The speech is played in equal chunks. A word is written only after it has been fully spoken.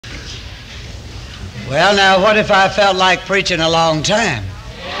Well, now, what if I felt like preaching a long time?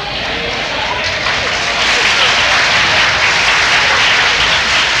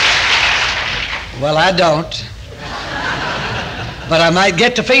 Well, I don't. But I might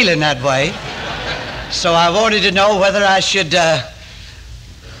get to feeling that way. So I wanted to know whether I should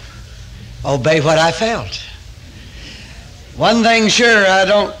obey what I felt. One thing sure, I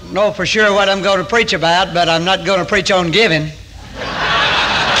don't know for sure what I'm going to preach about, but I'm not going to preach on giving.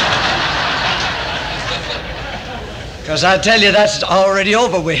 Because I tell you, that's already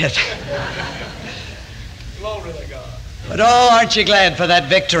over with. Glory to God. But oh, aren't you glad for that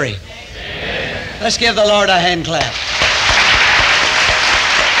victory? Amen. Let's give the Lord a hand clap.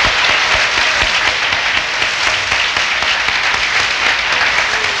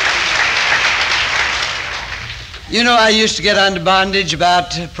 You know, I used to get under bondage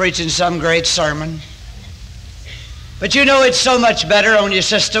about preaching some great sermon. But you know, it's so much better on your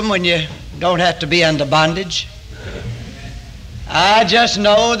system when you don't have to be under bondage. I just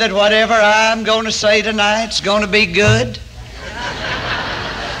know that whatever I'm going to say tonight's going to be good.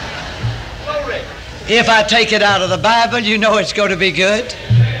 If I take it out of the Bible, you know it's going to be good.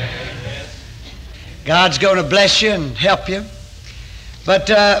 God's going to bless you and help you. But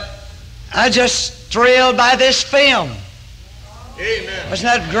I just thrilled by this film. Amen.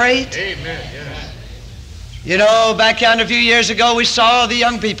 Wasn't that great? Amen. Yes. You know, back yonder a few years ago, we saw the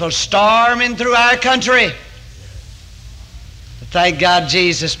young people storming through our country. But thank God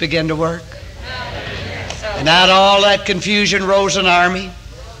Jesus began to work. And out of all that confusion rose an army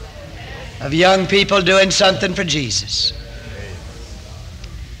of young people doing something for Jesus.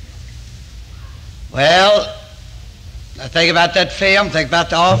 Well, I think about that film, think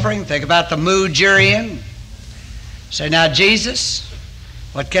about the offering, think about the mood you're in. Say, now, Jesus,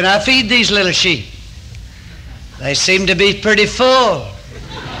 what can I feed these little sheep? They seem to be pretty full.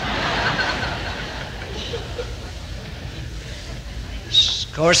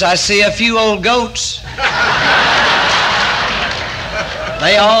 Of course, I see a few old goats.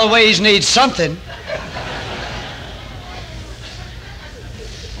 They always need something.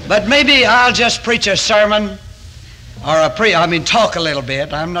 But maybe I'll just preach a sermon, or talk a little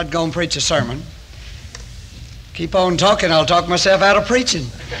bit. I'm not going to preach a sermon. Keep on talking, I'll talk myself out of preaching.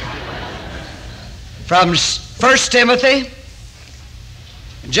 From 1 Timothy,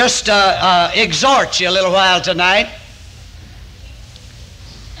 just exhort you a little while tonight.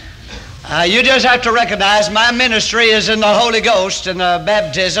 You just have to recognize my ministry is in the Holy Ghost and the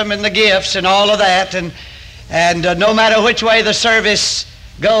baptism and the gifts and all of that. And no matter which way the service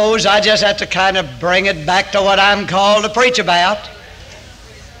goes, I just have to kind of bring it back to what I'm called to preach about.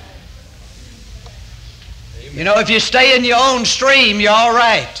 Amen. You know, if you stay in your own stream, you're all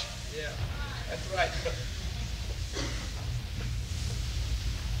right. Yeah, that's right.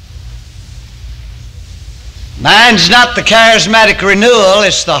 Mine's not the charismatic renewal,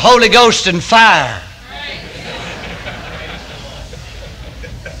 it's the Holy Ghost and fire.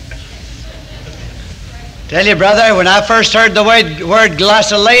 Tell you, brother, when I first heard the word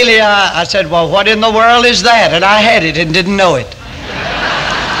glossolalia, I said, well, what in the world is that? And I had it and didn't know it.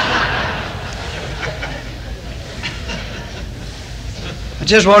 I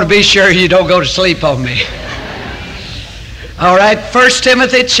just want to be sure you don't go to sleep on me. All right, 1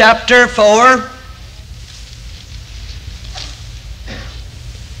 Timothy chapter 4.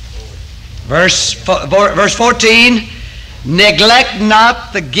 Verse 14, neglect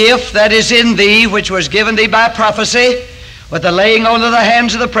not the gift that is in thee, which was given thee by prophecy, with the laying on of the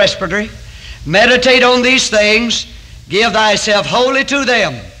hands of the presbytery. Meditate on these things, give thyself wholly to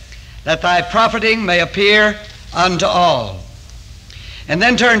them, that thy profiting may appear unto all. And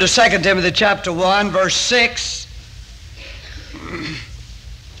then turn to 2 Timothy chapter 1, verse 6.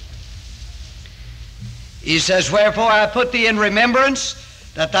 He says, wherefore I put thee in remembrance,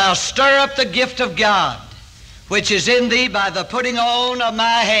 that thou stir up the gift of God, which is in thee by the putting on of my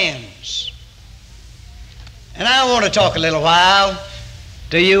hands. And I want to talk a little while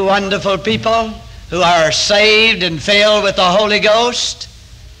to you wonderful people who are saved and filled with the Holy Ghost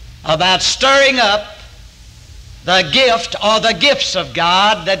about stirring up the gift or the gifts of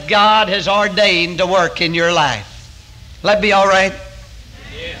God that God has ordained to work in your life. Will that be all right?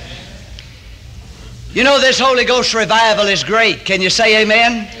 You know, this Holy Ghost revival is great. Can you say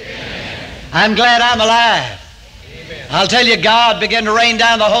amen? Amen. I'm glad I'm alive. Amen. I'll tell you, God began to rain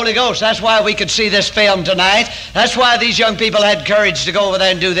down the Holy Ghost. That's why we could see this film tonight. That's why these young people had courage to go over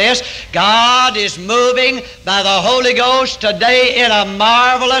there and do this. God is moving by the Holy Ghost today in a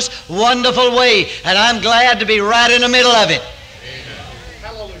marvelous, wonderful way. And I'm glad to be right in the middle of it. Amen.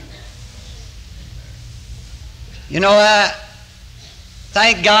 Hallelujah. You know,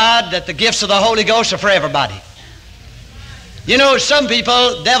 Thank God that the gifts of the Holy Ghost are for everybody. You know, some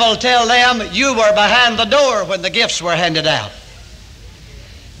people, devil tell them, you were behind the door when the gifts were handed out.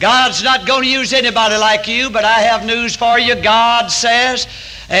 God's not going to use anybody like you, but I have news for you. God says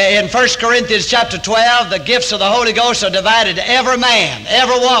in 1 Corinthians chapter 12, the gifts of the Holy Ghost are divided to every man,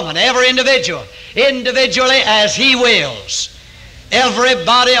 every woman, every individual, individually as he wills.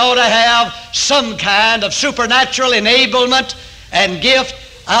 Everybody ought to have some kind of supernatural enablement and gift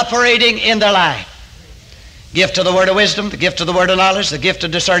operating in their life. Gift of the word of wisdom, the gift of the word of knowledge, the gift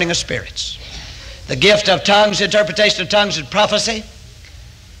of discerning of spirits, the gift of tongues, interpretation of tongues and prophecy,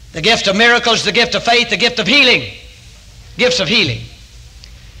 the gift of miracles, the gift of faith, the gift of healing, gifts of healing.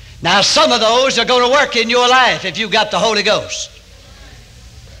 Now, some of those are going to work in your life if you've got the Holy Ghost.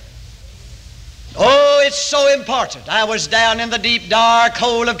 Oh, it's so important. I was down in the deep, dark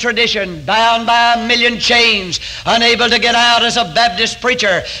hole of tradition, bound by a million chains, unable to get out as a Baptist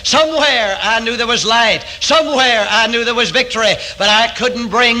preacher. Somewhere I knew there was light. Somewhere I knew there was victory. But I couldn't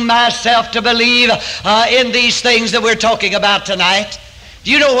bring myself to believe in these things that we're talking about tonight.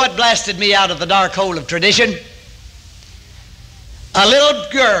 Do you know what blasted me out of the dark hole of tradition? A little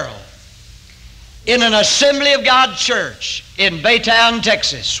girl in an Assembly of God church in Baytown,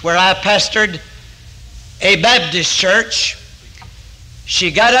 Texas, where I pastored a Baptist church.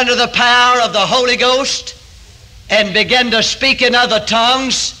 She got under the power of the Holy Ghost and began to speak in other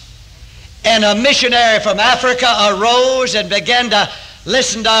tongues, and a missionary from Africa arose and began to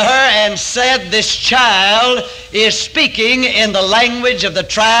listen to her and said, this child is speaking in the language of the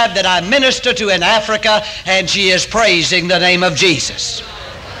tribe that I minister to in Africa, and she is praising the name of Jesus.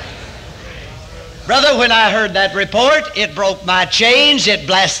 Brother, when I heard that report, it broke my chains, it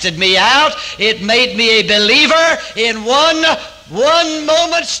blasted me out, it made me a believer in one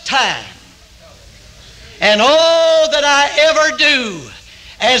moment's time. And all that I ever do,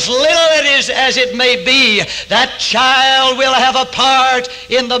 as little as it may be, that child will have a part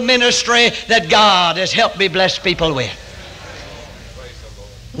in the ministry that God has helped me bless people with.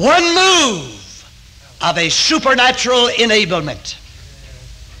 One move of a supernatural enablement.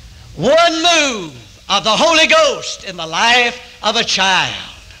 One move of the Holy Ghost in the life of a child.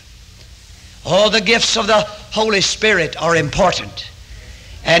 All the gifts of the Holy Spirit are important.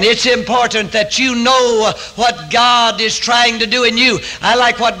 And it's important that you know what God is trying to do in you. I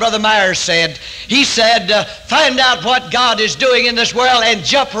like what Brother Myers said. He said, find out what God is doing in this world and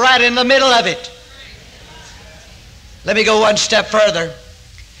jump right in the middle of it. Let me go one step further.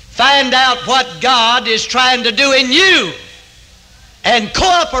 Find out what God is trying to do in you and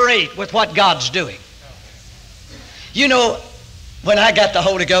cooperate with what God's doing. You know, when I got the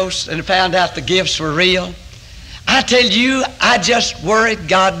Holy Ghost and found out the gifts were real, I tell you, I just worried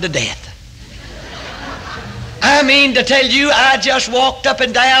God to death. I mean to tell you, I just walked up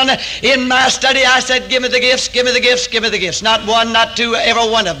and down in my study. I said, give me the gifts, give me the gifts, give me the gifts. Not one, not two, every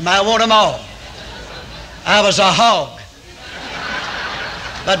one of them. I want them all. I was a hog.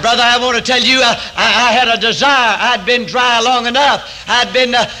 But brother, I want to tell you, I had a desire. I'd been dry long enough. I'd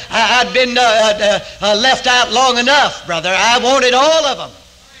been left out long enough, brother. I wanted all of them.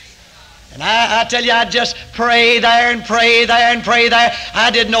 And I tell you, I'd just pray there and pray there and pray there.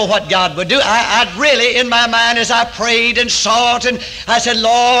 I didn't know what God would do. I'd really, in my mind, as I prayed and sought, and I said,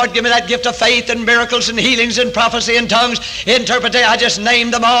 Lord, give me that gift of faith and miracles and healings and prophecy and tongues, interpretation. I just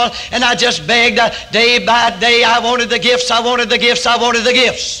named them all, and I just begged day by day. I wanted the gifts, I wanted the gifts, I wanted the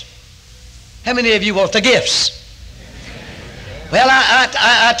gifts. How many of you want the gifts? Well,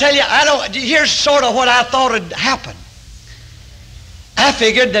 I tell you, here's sort of what I thought had happened. I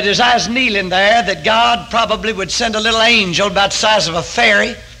figured that as I was kneeling there, that God probably would send a little angel about the size of a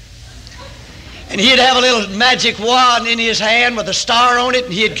fairy, and he'd have a little magic wand in his hand with a star on it,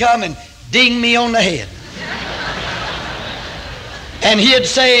 and he'd come and ding me on the head. And he'd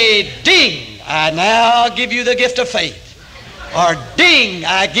say, ding, I now give you the gift of faith. Or ding,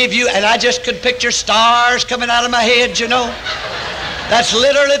 I give you, and I just could picture stars coming out of my head, you know. That's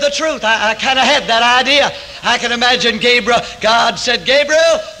literally the truth. I kind of had that idea. I can imagine Gabriel. God said, Gabriel,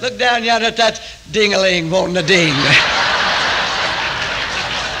 look down yonder at that ding-a-ling wanting to ding.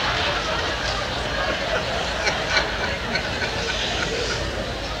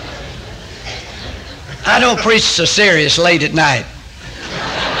 I don't preach so serious late at night.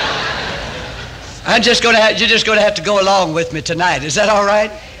 You're just going to have to go along with me tonight. Is that all right?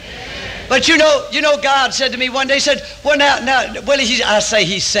 But you know, God said to me one day, he said, well,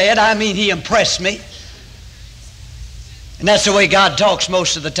 I mean, he impressed me. And that's the way God talks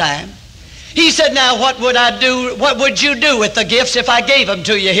most of the time. He said, now, what would you do with the gifts if I gave them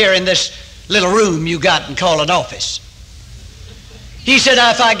to you here in this little room you got and call an office? He said,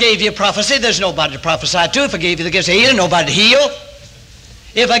 if I gave you prophecy, there's nobody to prophesy to. If I gave you the gift of healing, nobody to heal.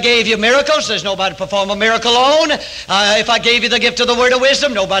 If I gave you miracles, there's nobody to perform a miracle on. If I gave you the gift of the word of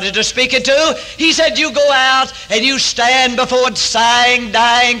wisdom, nobody to speak it to. He said, you go out and you stand before sighing,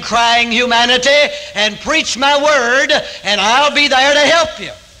 dying, crying humanity and preach my word, and I'll be there to help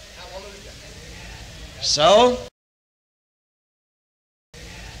you. So,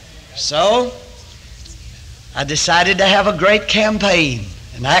 I decided to have a great campaign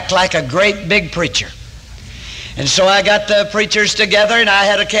and act like a great big preacher. And so I got the preachers together, and I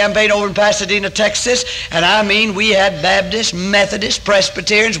had a campaign over in Pasadena, Texas. And I mean, we had Baptists, Methodists,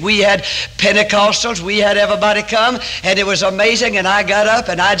 Presbyterians, we had Pentecostals, we had everybody come, and it was amazing. And I got up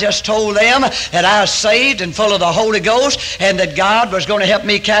and I just told them that I was saved and full of the Holy Ghost, and that God was going to help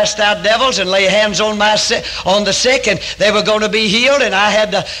me cast out devils and lay hands on the sick, and they were going to be healed. And I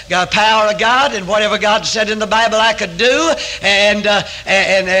had the power of God, and whatever God said in the Bible I could do. And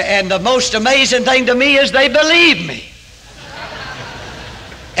the most amazing thing to me is they believed me.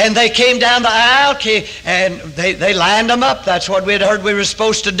 And they came down the aisle, and they lined them up. That's what we'd heard we were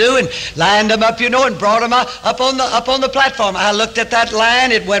supposed to do, and lined them up, and brought them up on the platform. I looked at that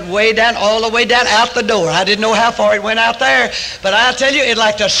line. It went way down, all the way down out the door. I didn't know how far it went out there, but I'll tell you, it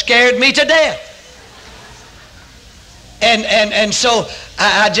like to scared me to death. And so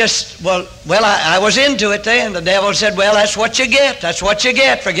I was into it then. The devil said, well, that's what you get. That's what you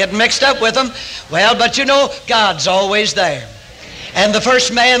get for getting mixed up with them. Well, but God's always there. And the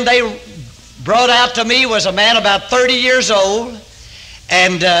first man they brought out to me was a man about 30 years old,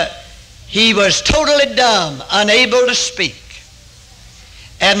 and he was totally dumb, unable to speak.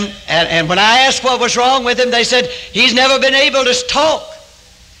 And when I asked what was wrong with him, they said, he's never been able to talk.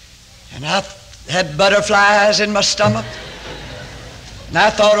 And I had butterflies in my stomach. And I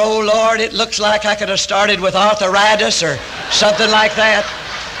thought, oh Lord, it looks like I could have started with arthritis or something like that.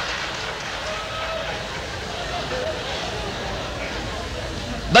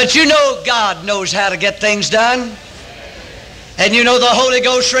 But God knows how to get things done. And the Holy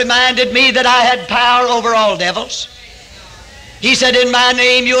Ghost reminded me that I had power over all devils. He said, in my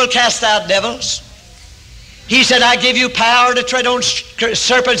name you will cast out devils. He said, I give you power to tread on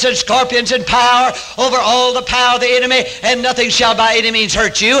serpents and scorpions, and power over all the power of the enemy, and nothing shall by any means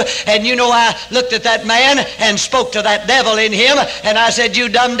hurt you. And I looked at that man and spoke to that devil in him, and I said, you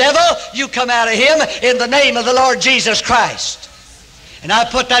dumb devil, you come out of him in the name of the Lord Jesus Christ. And I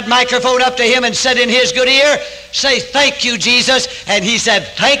put that microphone up to him and said in his good ear, say, thank you, Jesus. And he said,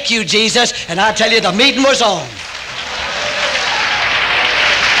 thank you, Jesus. And I tell you, the meeting was on.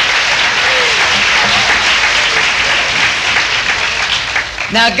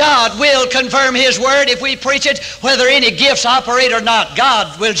 Now, God will confirm His word if we preach it, whether any gifts operate or not.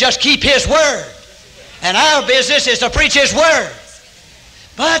 God will just keep His word. And our business is to preach His word.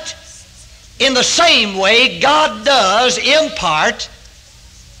 But in the same way, God does impart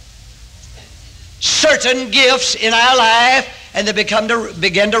certain gifts in our life, and they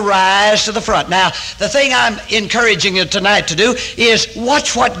begin to rise to the front. Now, the thing I'm encouraging you tonight to do is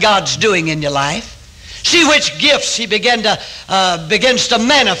watch what God's doing in your life. See which gifts He begins to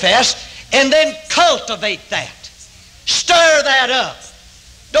manifest, and then cultivate that. Stir that up.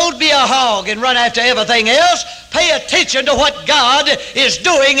 Don't be a hog and run after everything else. Pay attention to what God is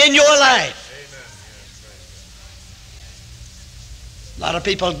doing in your life. A lot of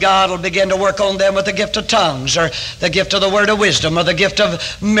people, God will begin to work on them with the gift of tongues, or the gift of the word of wisdom, or the gift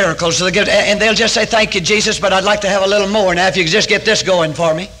of miracles, or the gift, and they'll just say, thank you, Jesus, but I'd like to have a little more now if you could just get this going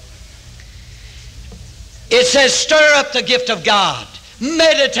for me. It says, stir up the gift of God.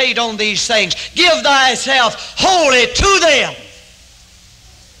 Meditate on these things. Give thyself wholly to them.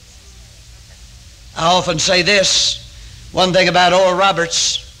 I often say this, one thing about Oral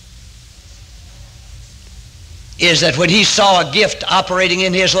Roberts is that when he saw a gift operating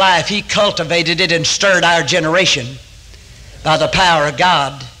in his life, he cultivated it and stirred our generation by the power of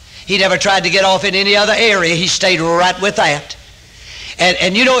God. He never tried to get off in any other area. He stayed right with that. And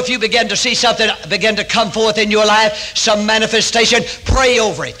if you begin to see something begin to come forth in your life, some manifestation, pray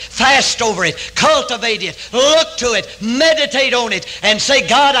over it, fast over it, cultivate it, look to it, meditate on it, and say,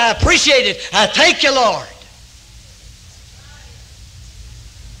 God, I appreciate it. I thank you, Lord.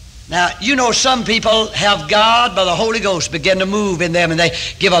 Now, some people have God by the Holy Ghost begin to move in them, and they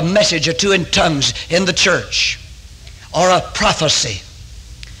give a message or two in tongues in the church, or a prophecy,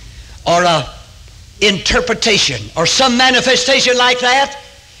 or a interpretation, or some manifestation like that.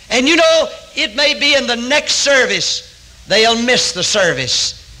 And it may be in the next service they'll miss the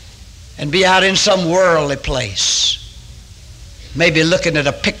service and be out in some worldly place, maybe looking at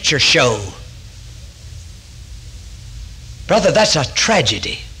a picture show. Brother, that's a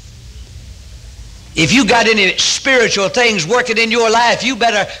tragedy. If you got any spiritual things working in your life, you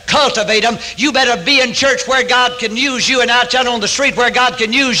better cultivate them. You better be in church where God can use you and out on the street where God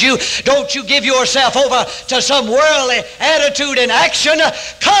can use you. Don't you give yourself over to some worldly attitude and action.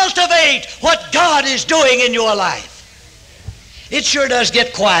 Cultivate what God is doing in your life. It sure does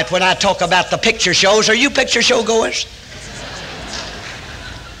get quiet when I talk about the picture shows. Are you picture show goers?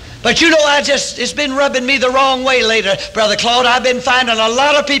 But you know, it's been rubbing me the wrong way later, Brother Claude. I've been finding a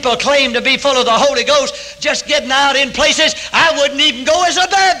lot of people claim to be full of the Holy Ghost just getting out in places I wouldn't even go as a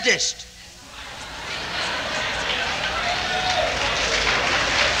Baptist.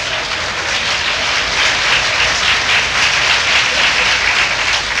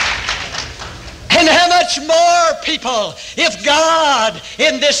 And how much more people, if God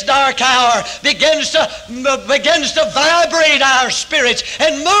in this dark hour begins to vibrate our spirits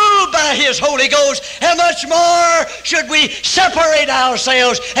and move by His Holy Ghost, how much more should we separate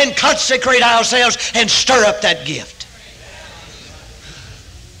ourselves and consecrate ourselves and stir up that gift?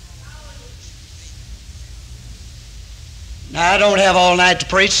 Now, I don't have all night to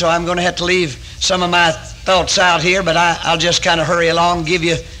preach, so I'm going to have to leave some of my thoughts out here, but I'll just kind of hurry along,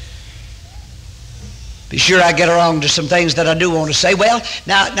 be sure I get around to some things that I do want to say. Well,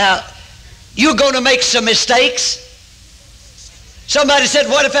 now, you're going to make some mistakes. Somebody said,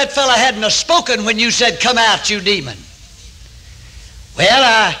 what if that fella hadn't have spoken when you said, come out, you demon?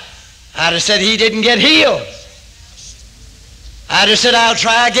 Well, I'd have said he didn't get healed. I'd have said, I'll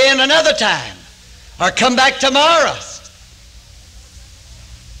try again another time, or come back tomorrow.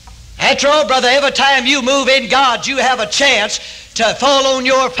 After all, brother, every time you move in God, you have a chance to fall on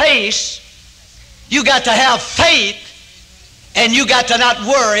your face. You got to have faith, and you got to not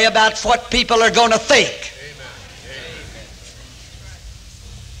worry about what people are going to think. Amen.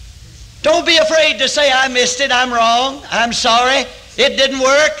 Don't be afraid to say, I missed it, I'm wrong, I'm sorry, it didn't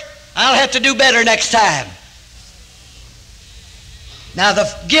work, I'll have to do better next time. Now, the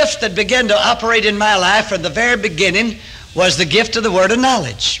gift that began to operate in my life from the very beginning was the gift of the word of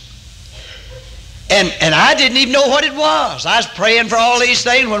knowledge. And I didn't even know what it was. I was praying for all these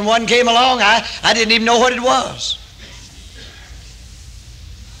things. When one came along, I didn't even know what it was.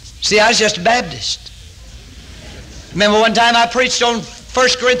 See, I was just a Baptist. Remember one time I preached on 1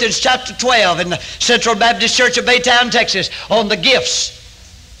 Corinthians chapter 12 in the Central Baptist Church of Baytown, Texas, on the gifts.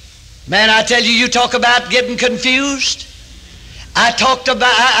 Man, I tell you, you talk about getting confused. I talked in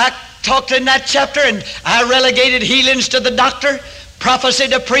that chapter, and I relegated healings to the doctor, prophecy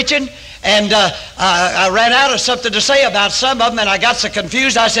to preaching. And I ran out of something to say about some of them, and I got so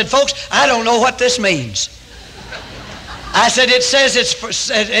confused. I said, folks, I don't know what this means. I said, it says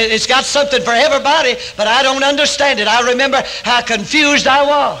it's got something for everybody, but I don't understand it. I remember how confused I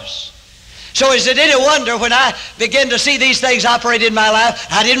was. So is it any wonder when I began to see these things operate in my life,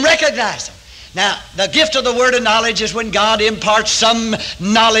 I didn't recognize them. Now, the gift of the word of knowledge is when God imparts some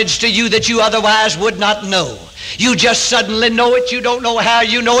knowledge to you that you otherwise would not know. You just suddenly know it. You don't know how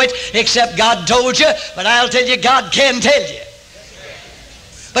you know it, except God told you. But I'll tell you, God can tell you.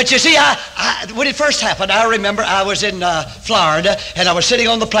 But you see, when it first happened, I remember I was in Florida, and I was sitting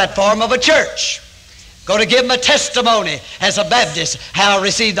on the platform of a church, going to give them a testimony as a Baptist, how I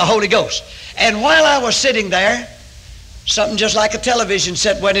received the Holy Ghost. And while I was sitting there, something just like a television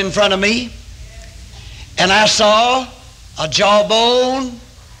set went in front of me, and I saw a jawbone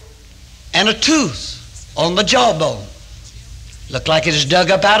and a tooth on the jawbone. Looked like it was dug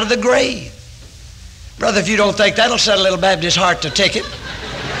up out of the grave. Brother, if you don't think that'll set a little Baptist heart to take it.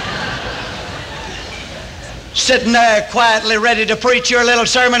 Sitting there quietly ready to preach your little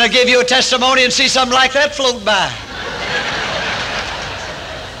sermon or give you a testimony and see something like that float by.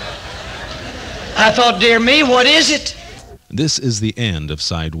 I thought, dear me, what is it? This is the end of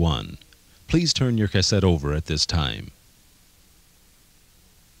side 1. Please turn your cassette over at this time.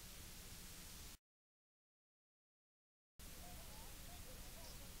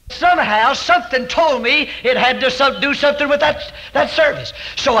 Somehow, something told me it had to do something with that service.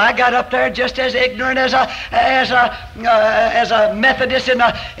 So I got up there just as ignorant as a Methodist in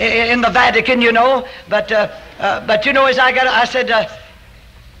the Vatican, you know. But you know, I said,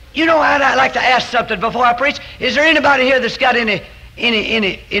 you know, I'd like to ask something before I preach. Is there anybody here that's got any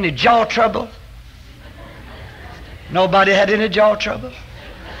jaw trouble? Nobody had any jaw trouble.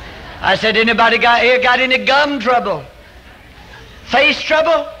 I said, anybody got any gum trouble? Face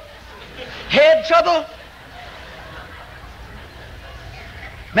trouble? Head trouble?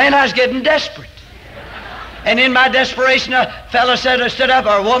 Man, I was getting desperate. And in my desperation, a fella stood up,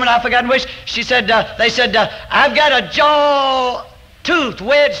 or a woman, I've forgotten which, they said, I've got a jaw tooth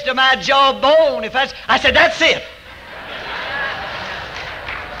wedged to my jawbone. I said, that's it.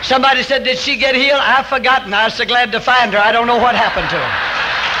 Somebody said, did she get healed? I've forgotten. I was so glad to find her. I don't know what happened to her.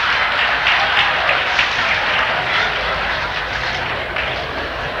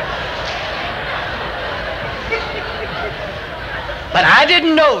 But I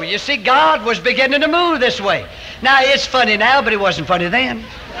didn't know. You see, God was beginning to move this way. Now, it's funny now, but it wasn't funny then.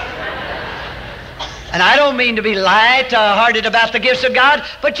 And I don't mean to be light-hearted about the gifts of God,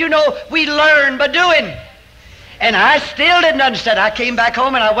 but you know, we learn by doing. And I still didn't understand. I came back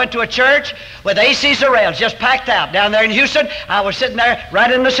home and I went to a church with AC surrounds, just packed out. Down there in Houston, I was sitting there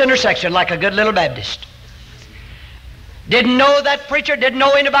right in the center section like a good little Baptist. Didn't know that preacher, didn't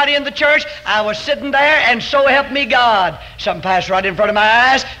know anybody in the church. I was sitting there, and so help me God. Something passed right in front of my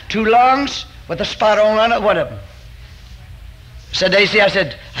eyes, 2 lungs with a spot on it, one of them. Said AC, I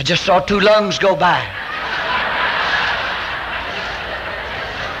said, I just saw 2 lungs go by.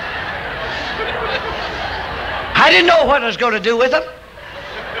 I didn't know what I was going to do with them.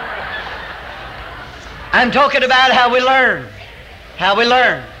 I'm talking about how we learn. How we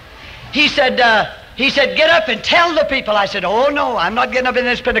learn. He said, get up and tell the people. I said, oh, no, I'm not getting up in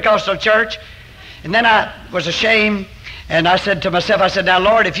this Pentecostal church. And then I was ashamed, and I said to myself, I said, now,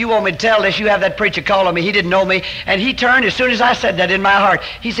 Lord, if you want me to tell this, you have that preacher call on me. He didn't know me. And he turned as soon as I said that in my heart.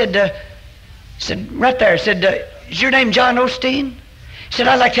 He said right there, is your name John Osteen? He said,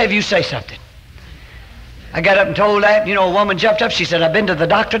 I'd like to have you say something. I got up and told that. You know, a woman jumped up. She said, I've been to the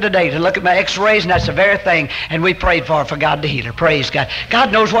doctor today to look at my x-rays, and that's the very thing. And we prayed for her, for God to heal her. Praise God.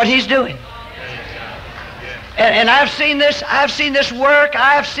 God knows what He's doing. And I've seen this work.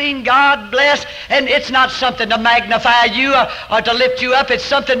 I've seen God bless, and it's not something to magnify you or to lift you up. It's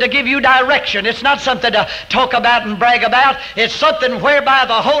something to give you direction. It's not something to talk about and brag about. It's something whereby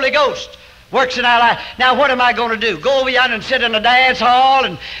the Holy Ghost works in our life. Now, what am I going to do? Go over yonder and sit in a dance hall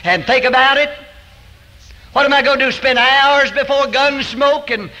and think about it? What am I going to do? Spend hours before gun smoke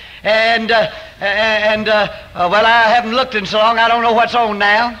well, I haven't looked in so long. I don't know what's on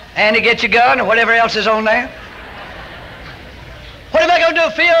now. Annie, get your gun or whatever else is on there. What am I going to do?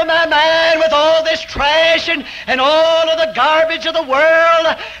 Fill my mind with all this trash and all of the garbage of the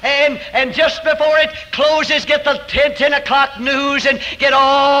world and just before it closes get the 10 o'clock news and get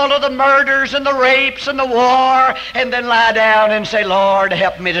all of the murders and the rapes and the war and then lie down and say, Lord,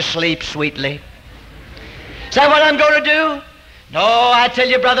 help me to sleep sweetly. Is that what I'm going to do? No, I tell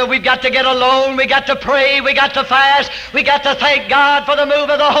you, brother, we've got to get alone. We got to pray. We got to fast. We got to thank God for the move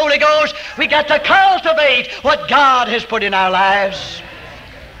of the Holy Ghost. We got to cultivate what God has put in our lives.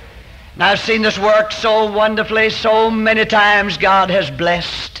 And I've seen this work so wonderfully. So many times God has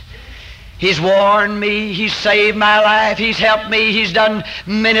blessed. He's warned me. He's saved my life. He's helped me. He's done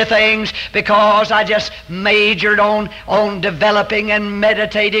many things because I just majored on developing and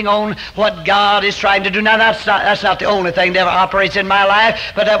meditating on what God is trying to do. Now, that's not the only thing that ever operates in my life,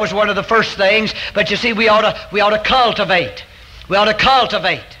 but that was one of the first things. But you see, we ought to cultivate. We ought to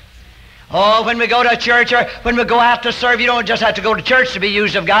cultivate. Oh, when we go to church or when we go out to serve, you don't just have to go to church to be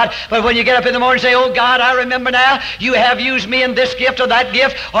used of God, but when you get up in the morning and say, oh, God, I remember now, you have used me in this gift or that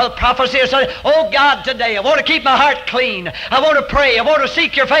gift or prophecy or something. Oh, God, today I want to keep my heart clean. I want to pray. I want to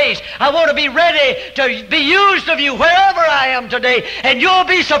seek your face. I want to be ready to be used of you wherever I am today, and you'll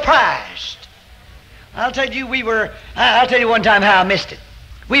be surprised. I'll tell you one time how I missed it.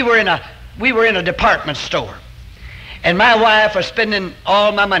 We were in a department store, and my wife was spending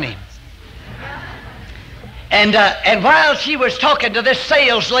all my money. And while she was talking to this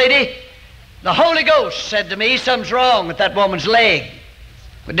sales lady, the Holy Ghost said to me, something's wrong with that woman's leg.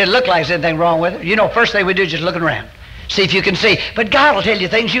 It didn't look like there's anything wrong with her. You know, first thing we do is just looking around, see if you can see. But God will tell you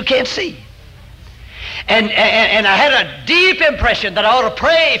things you can't see. And I had a deep impression that I ought to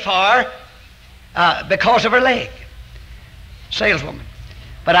pray for because of her leg. Saleswoman.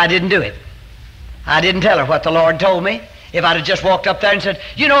 But I didn't do it. I didn't tell her what the Lord told me. If I'd have just walked up there and said,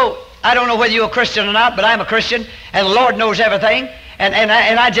 you know, I don't know whether you're a Christian or not, but I'm a Christian, and the Lord knows everything, and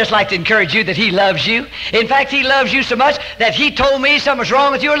I'd just like to encourage you that He loves you. In fact, He loves you so much that He told me something's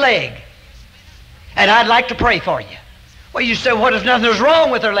wrong with your leg, and I'd like to pray for you. Well, you say, what if nothing was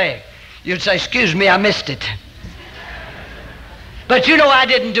wrong with her leg? You'd say, excuse me, I missed it. But you know I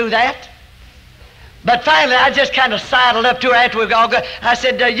didn't do that. But finally, I just kind of sidled up to her after we all got. I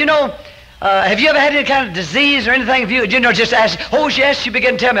said, have you ever had any kind of disease or anything? Just asked, oh, yes, she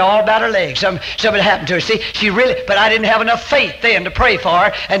began to tell me all about her legs. Something happened to her. See, but I didn't have enough faith then to pray for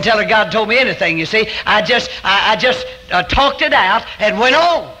her and tell her God told me anything, you see. I just talked it out and went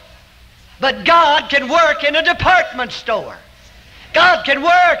on. But God can work in a department store. God can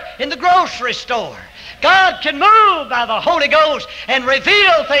work in the grocery store. God can move by the Holy Ghost and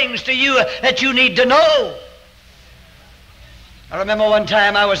reveal things to you that you need to know. I remember one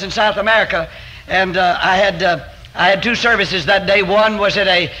time I was in South America, and I had two services that day. One was in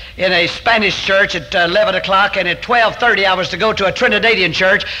a Spanish church at 11 o'clock, and at 12:30 I was to go to a Trinidadian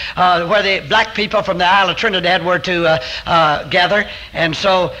church where the black people from the Isle of Trinidad were to gather. And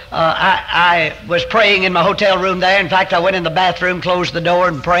so I was praying in my hotel room there. In fact, I went in the bathroom, closed the door,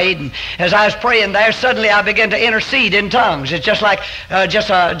 and prayed. And as I was praying there, suddenly I began to intercede in tongues. It's just like just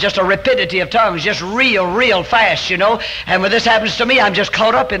a rapidity of tongues, just real fast, you know. And when this happens to me, I'm just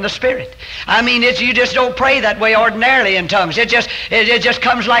caught up in the Spirit. I mean, you just don't pray that way ordinarily in tongues. It just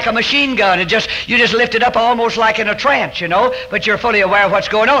comes like a machine gun. You just lift it up almost like in a trance, you know, but you're fully aware of what's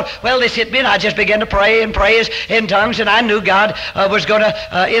going on. Well, this hit me, and I just began to pray and praise in tongues, and I knew God was going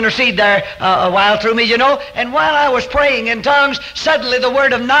to intercede there a while through me, you know. And while I was praying in tongues, suddenly the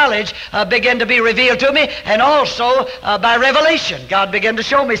word of knowledge began to be revealed to me, and also by revelation, God began to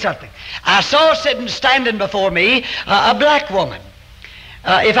show me something. I saw standing before me a black woman.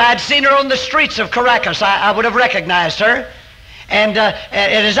 If I had seen her on the streets of Caracas, I would have recognized her. And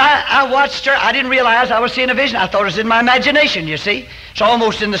as I watched her, I didn't realize I was seeing a vision. I thought it was in my imagination, you see. It's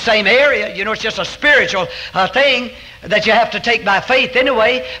almost in the same area. You know, it's just a spiritual thing that you have to take by faith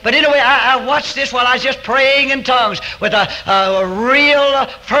anyway. But anyway, I watched this while I was just praying in tongues with a real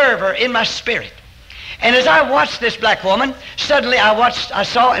fervor in my spirit. And as I watched this black woman, suddenly I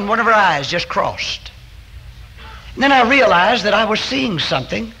saw in one of her eyes just crossed. And then I realized that I was seeing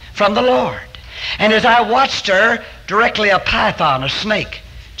something from the Lord. And as I watched her, directly a python, a snake,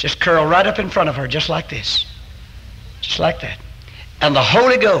 just curled right up in front of her, just like this. Just like that. And the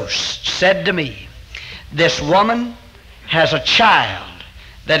Holy Ghost said to me, this woman has a child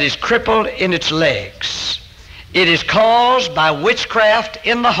that is crippled in its legs. It is caused by witchcraft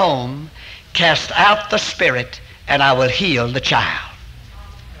in the home. Cast out the spirit, and I will heal the child.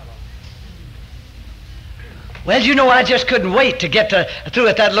 Well, you know, I just couldn't wait to get through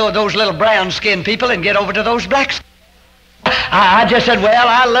at those little brown-skinned people and get over to those black. I just said, well,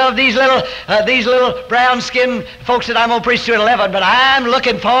 I love these little brown-skinned folks that I'm going to preach to at 11, but I'm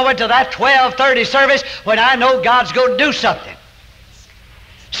looking forward to that 12:30 service when I know God's going to do something.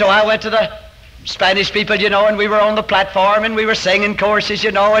 So I went to the Spanish people, you know, and we were on the platform, and we were singing choruses,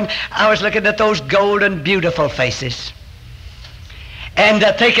 you know, and I was looking at those golden, beautiful faces and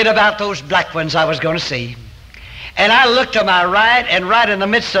thinking about those black ones I was going to see. And I looked to my right, and right in the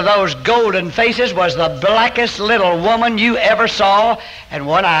midst of those golden faces was the blackest little woman you ever saw, and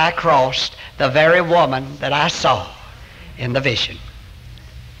one eye crossed the very woman that I saw in the vision.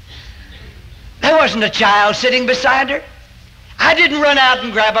 There wasn't a child sitting beside her. I didn't run out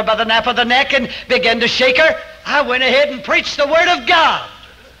and grab her by the nape of the neck and begin to shake her. I went ahead and preached the Word of God.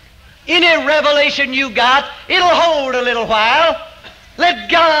 Any revelation you got, it'll hold a little while.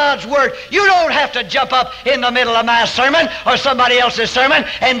 Let God's Word. You don't have to jump up in the middle of my sermon or somebody else's sermon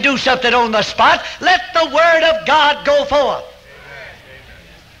and do something on the spot. Let the Word of God go forth.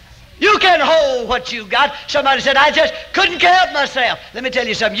 You can hold what you got. Somebody said, I just couldn't help myself. Let me tell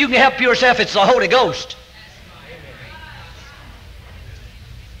you something. You can help yourself. It's the Holy Ghost.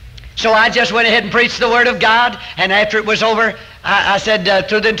 So I just went ahead and preached the Word of God, and after it was over, I said,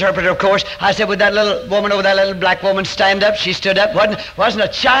 through the interpreter, of course, I said, would that little woman over, that little black woman, stand up? She stood up. Wasn't a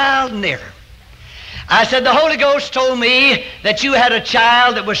child near her. I said, the Holy Ghost told me that you had a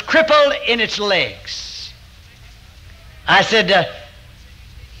child that was crippled in its legs. I said,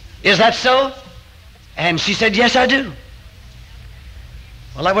 is that so? And she said, yes, I do.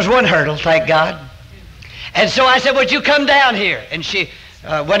 Well, that was one hurdle, thank God. And so I said, would you come down here? And she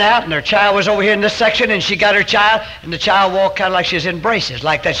went out, and her child was over here in this section, and she got her child, and the child walked kind of like she was in braces,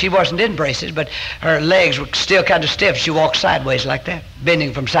 like that. She wasn't in braces, but her legs were still kind of stiff. She walked sideways like that,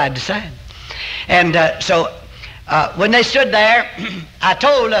 bending from side to side. And so when they stood there, I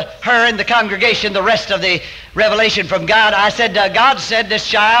told her and the congregation the rest of the revelation from God. I said, God said this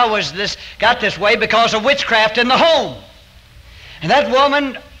child got this way because of witchcraft in the home. And that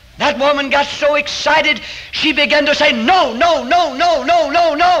woman got so excited, she began to say, no, no, no, no, no,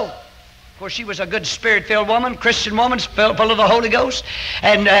 no, no. Of course, she was a good spirit-filled woman, Christian woman, full of the Holy Ghost.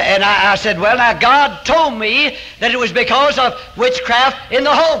 And I said, well, now, God told me that it was because of witchcraft in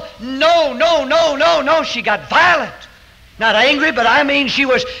the home. No, no, no, no, no. She got violent. Not angry, but I mean she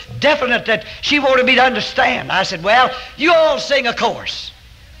was definite that she wanted me to understand. I said, well, you all sing a chorus,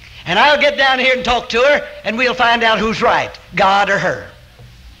 and I'll get down here and talk to her, and we'll find out who's right, God or her.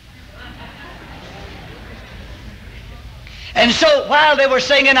 And so while they were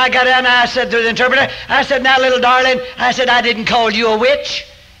singing, I got down and I said to the interpreter, I said, now, little darling, I said, I didn't call you a witch.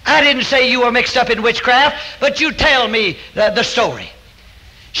 I didn't say you were mixed up in witchcraft, but you tell me the story.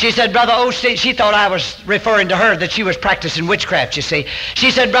 She said, Brother Osteen, she thought I was referring to her, that she was practicing witchcraft, you see.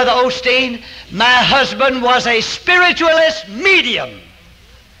 She said, Brother Osteen, my husband was a spiritualist medium,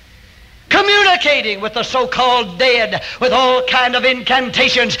 communicating with the so-called dead with all kind of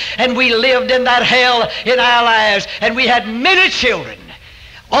incantations, and we lived in that hell in our lives, and we had many children.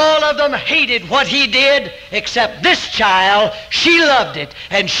 All of them hated what he did, except this child. She loved it,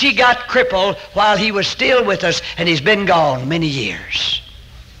 and she got crippled while he was still with us, and he's been gone many years.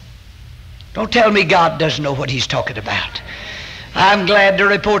 Don't tell me God doesn't know what he's talking about. I'm glad to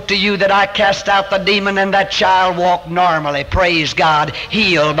report to you that I cast out the demon and that child walked normally. Praise God,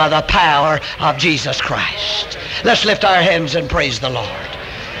 healed by the power of Jesus Christ. Let's lift our hands and praise the Lord.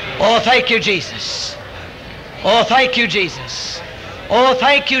 Oh, thank you, Jesus. Oh, thank you, Jesus. Oh,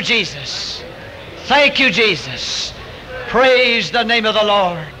 thank you, Jesus. Thank you, Jesus. Praise the name of the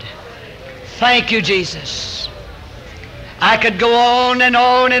Lord. Thank you, Jesus. I could go on and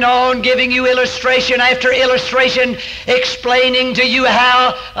on and on, giving you illustration after illustration, explaining to you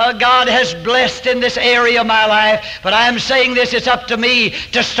how God has blessed in this area of my life. But I'm saying this, it's up to me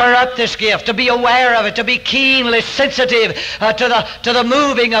to stir up this gift, to be aware of it, to be keenly sensitive to the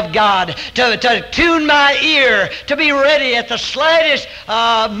moving of God, to tune my ear, to be ready at the slightest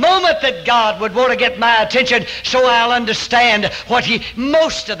moment that God would want to get my attention, so I'll understand what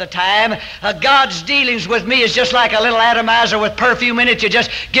most of the time, God's dealings with me is just like a little atomizer with perfume in it. You just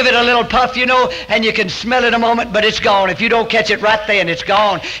give it a little puff, you know, and you can smell it a moment, but it's gone. If you don't catch it right then, it's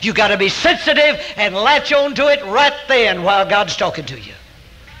gone. You got to be sensitive and latch on to it right then while God's talking to you.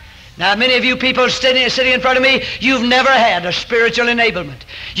 Now, many of you people sitting in front of me, you've never had a spiritual enablement.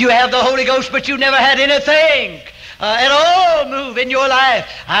 You have the Holy Ghost, but you've never had anything at all move in your life.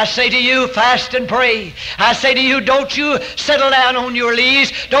 I say to you, fast and pray. I say to you, don't you settle down on your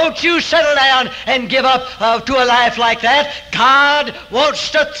knees. Don't you settle down and give up to a life like that. God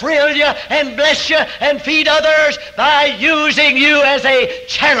wants to thrill you and bless you and feed others by using you as a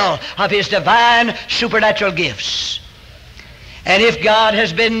channel of his divine supernatural gifts. And if God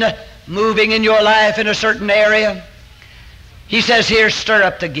has been moving in your life in a certain area, he says here, stir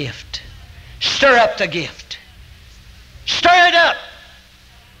up the gift. Stir up the gift. Stir it up.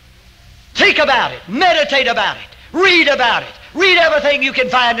 Think about it. Meditate about it. Read about it. Read everything you can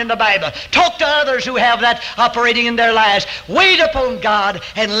find in the Bible. Talk to others who have that operating in their lives. Wait upon God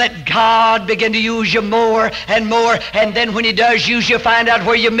and let God begin to use you more and more. And then when he does use you, find out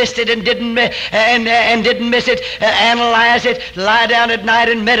where you missed it and didn't miss it. Analyze it. Lie down at night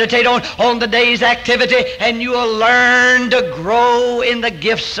and meditate on the day's activity, and you will learn to grow in the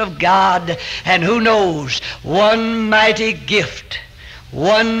gifts of God. And who knows, one mighty gift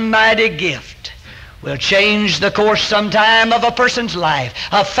will change the course sometime of a person's life,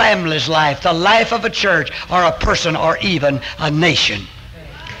 a family's life, the life of a church, or a person, or even a nation.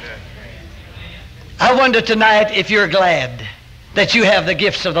 I wonder tonight if you're glad that you have the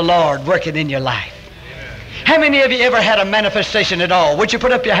gifts of the Lord working in your life. How many of you ever had a manifestation at all? Would you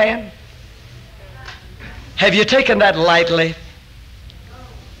put up your hand? Have you taken that lightly?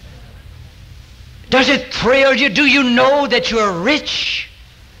 Does it thrill you? Do you know that you're rich?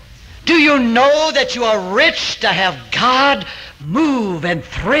 Do you know that you are rich to have God move and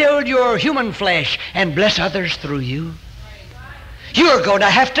thrill your human flesh and bless others through you? You're going to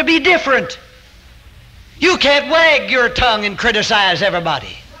have to be different. You can't wag your tongue and criticize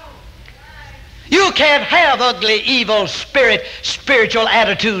everybody. You can't have ugly, evil spiritual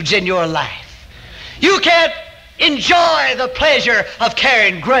attitudes in your life. You can't enjoy the pleasure of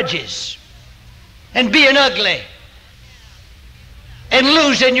carrying grudges and being ugly and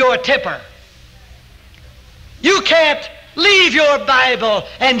losing your temper. You can't leave your Bible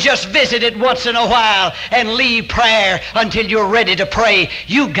and just visit it once in a while and leave prayer until you're ready to pray.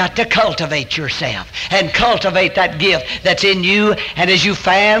 You've got to cultivate yourself and cultivate that gift that's in you. And as you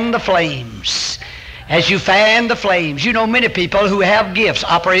fan the flames, you know many people who have gifts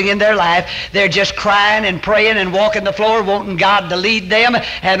operating in their life, they're just crying and praying and walking the floor, wanting God to lead them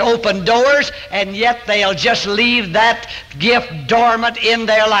and open doors, and yet they'll just leave that gift dormant in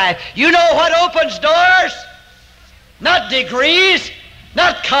their life. You know what opens doors? Not degrees,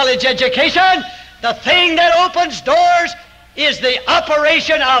 not college education. The thing that opens doors is the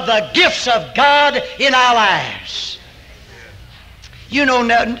operation of the gifts of God in our lives. You know,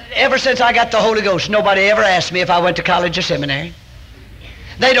 ever since I got the Holy Ghost, nobody ever asked me if I went to college or seminary.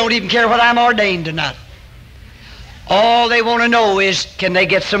 They don't even care whether I'm ordained or not. All they want to know is, can they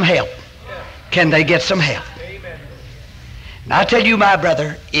get some help? Can they get some help? And I tell you, my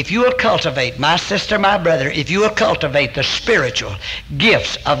brother, if you will cultivate, my sister, my brother, if you will cultivate the spiritual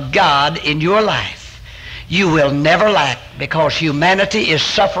gifts of God in your life, you will never lack, because humanity is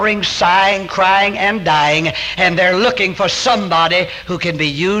suffering, sighing, crying, and dying, and they're looking for somebody who can be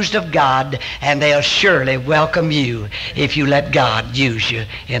used of God, and they'll surely welcome you if you let God use you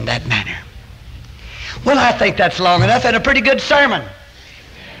in that manner. Well, I think that's long enough and a pretty good sermon.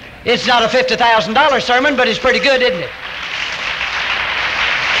 It's not a $50,000 sermon, but it's pretty good, isn't it?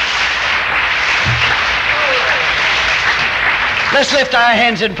 Let's lift our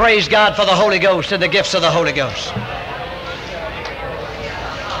hands and praise God for the Holy Ghost and the gifts of the Holy Ghost.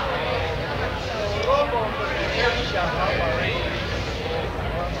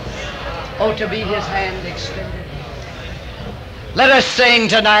 Oh, to be His hand extended. Let us sing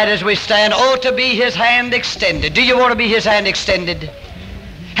tonight as we stand, oh, to be His hand extended. Do you want to be His hand extended?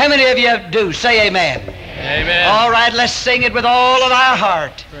 How many of you do? Say amen. Amen. All right, let's sing it with all of our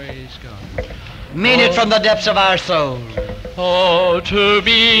heart. Praise God. Mean it from the depths of our soul. Oh, to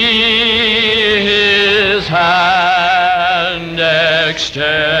be His hand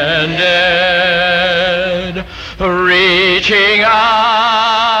extended, reaching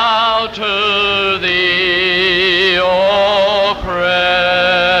out to the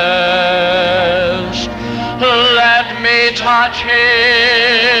oppressed. Let me touch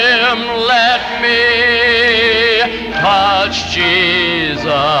Him, let me touch Jesus,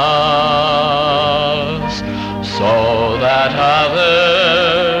 so that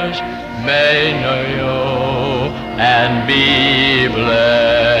others may know you and be blessed.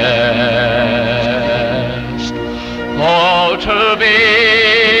 Oh, to be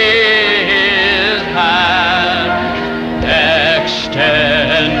His hand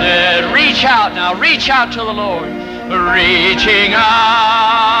extended. Reach out now, reach out to the Lord. Reaching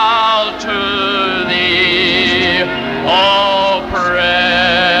out to the oppressed.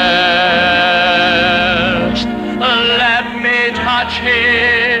 Let me touch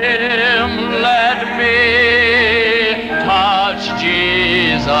Him, let me touch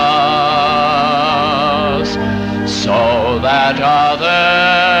Jesus, so that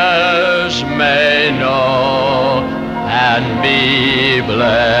others may know and be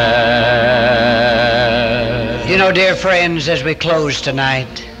blessed. You know, dear friends, as we close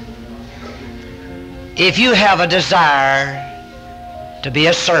tonight, if you have a desire to be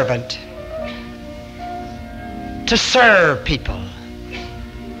a servant, to serve people,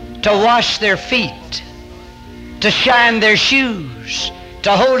 to wash their feet, to shine their shoes,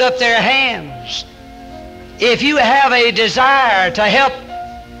 to hold up their hands, if you have a desire to help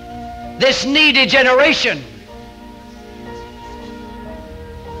this needy generation,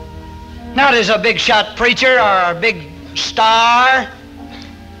 not as a big shot preacher or a big star,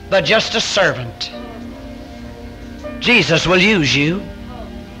 but just a servant, Jesus will use you.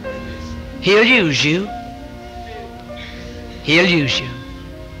 He'll use you. He'll use you.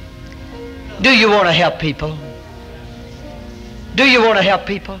 Do you want to help people? Do you want to help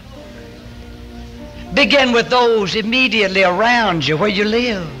people? Begin with those immediately around you where you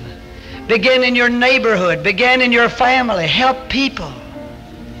live. Begin in your neighborhood. Begin in your family. Help people.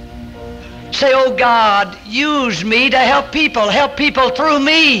 Say, oh God, use me to help people through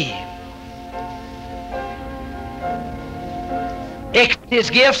me. Accept His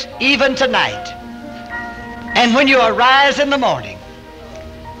gifts even tonight. And when you arise in the morning,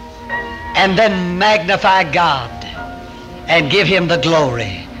 and then magnify God and give Him the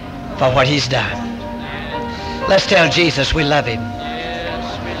glory for what He's done. Let's tell Jesus we love Him.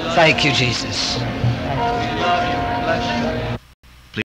 Thank you, Jesus.